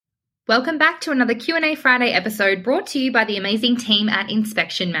Welcome back to another Q&A Friday episode brought to you by the amazing team at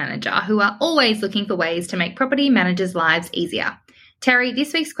Inspection Manager, who are always looking for ways to make property managers' lives easier. Terry,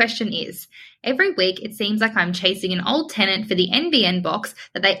 this week's question is, every week it seems like I'm chasing an old tenant for the NBN box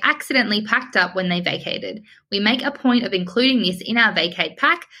that they accidentally packed up when they vacated. We make a point of including this in our vacate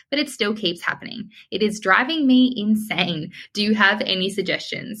pack, but it still keeps happening. It is driving me insane. Do you have any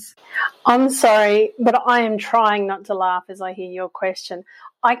suggestions? I'm sorry, but I am trying not to laugh as I hear your question.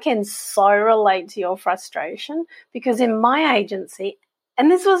 I can so relate to your frustration because in my agency, and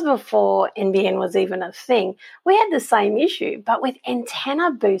this was before NBN was even a thing, we had the same issue, but with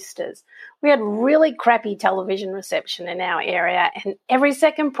antenna boosters. We had really crappy television reception in our area, and every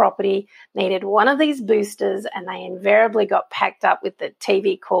second property needed one of these boosters, and they invariably got packed up with the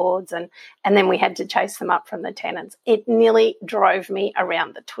TV cords, and then we had to chase them up from the tenants. It nearly drove me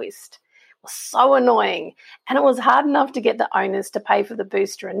around the twist. It was so annoying, and it was hard enough to get the owners to pay for the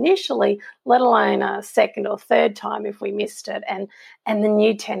booster initially, let alone a second or third time if we missed it. And the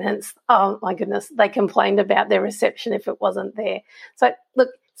new tenants, oh my goodness, they complained about their reception if it wasn't there. So look,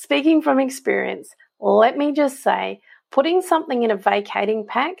 speaking from experience, let me just say, putting something in a vacating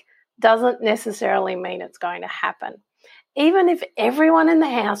pack doesn't necessarily mean it's going to happen. Even if everyone in the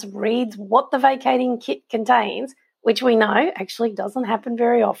house reads what the vacating kit contains, which we know actually doesn't happen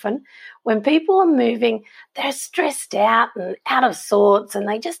very often, when people are moving, they're stressed out and out of sorts, and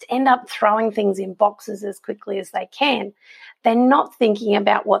they just end up throwing things in boxes as quickly as they can. They're not thinking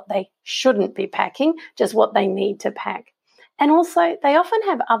about what they shouldn't be packing, just what they need to pack. And also, they often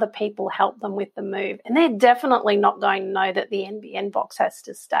have other people help them with the move, and they're definitely not going to know that the NBN box has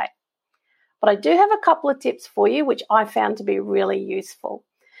to stay. But I do have a couple of tips for you, which I found to be really useful.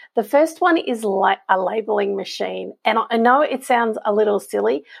 The first one is like a labelling machine. And I know it sounds a little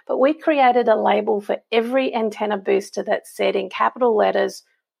silly, but we created a label for every antenna booster that said in capital letters,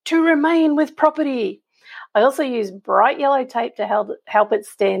 "To remain with property." I also use bright yellow tape to help it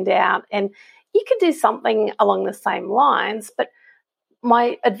stand out. And you could do something along the same lines, but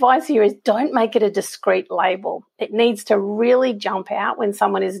my advice here is don't make it a discrete label. It needs to really jump out when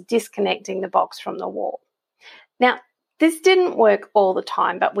someone is disconnecting the box from the wall. Now, this didn't work all the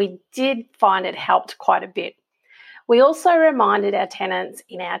time, but we did find it helped quite a bit. We also reminded our tenants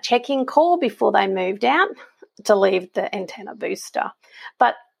in our check-in call before they moved out to leave the antenna booster.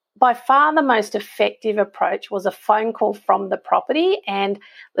 But by far the most effective approach was a phone call from the property. And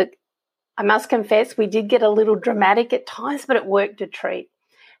look, I must confess, we did get a little dramatic at times, but it worked a treat.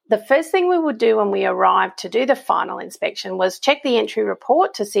 The first thing we would do when we arrived to do the final inspection was check the entry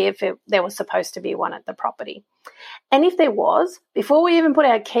report to see if there was supposed to be one at the property. And if there was, before we even put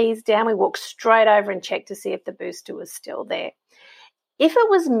our keys down, we walked straight over and checked to see if the booster was still there. If it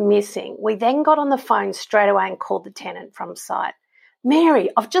was missing, we then got on the phone straight away and called the tenant from site. "Mary,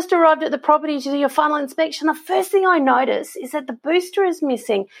 I've just arrived at the property to do your final inspection. The first thing I notice is that the booster is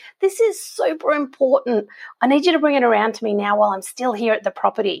missing. This is super important. I need you to bring it around to me now while I'm still here at the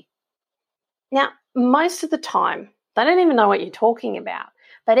property." Now, most of the time, they don't even know what you're talking about.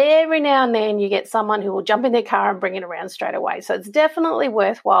 But every now and then you get someone who will jump in their car and bring it around straight away. So it's definitely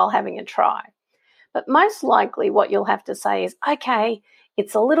worthwhile having a try. But most likely what you'll have to say is, okay,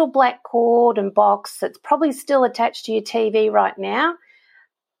 it's a little black cord and box that's probably still attached to your TV right now.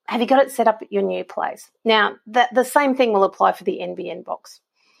 Have you got it set up at your new place? Now, the same thing will apply for the NBN box.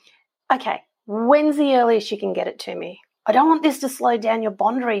 Okay, when's the earliest you can get it to me? I don't want this to slow down your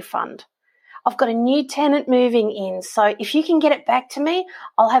bond refund. I've got a new tenant moving in, so if you can get it back to me,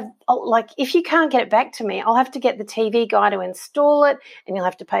 if you can't get it back to me, I'll have to get the TV guy to install it, and you'll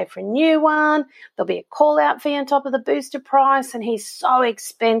have to pay for a new one. There'll be a call-out fee on top of the booster price, and he's so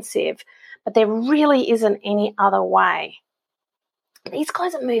expensive. But there really isn't any other way. These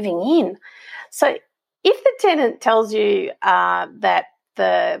guys are moving in. So if the tenant tells you that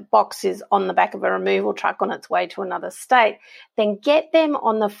the box is on the back of a removal truck on its way to another state, then get them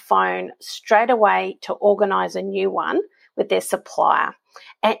on the phone straight away to organise a new one with their supplier,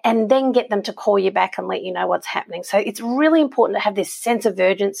 and then get them to call you back and let you know what's happening. So it's really important to have this sense of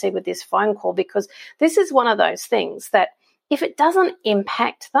urgency with this phone call, because this is one of those things that if it doesn't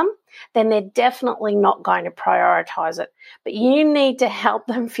impact them, then they're definitely not going to prioritise it. But you need to help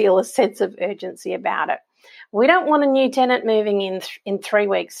them feel a sense of urgency about it. We don't want a new tenant moving in 3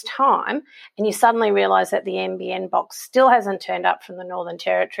 weeks' time and you suddenly realise that the NBN box still hasn't turned up from the Northern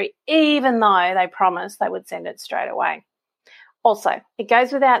Territory, even though they promised they would send it straight away. Also, it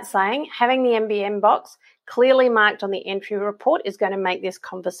goes without saying, having the NBN box clearly marked on the entry report is going to make this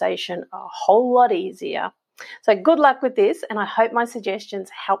conversation a whole lot easier. So good luck with this, and I hope my suggestions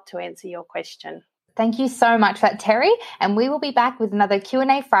help to answer your question. Thank you so much for that, Terry. And we will be back with another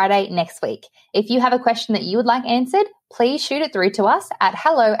Q&A Friday next week. If you have a question that you would like answered, please shoot it through to us at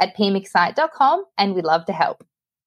hello@pmexcite.com and we'd love to help.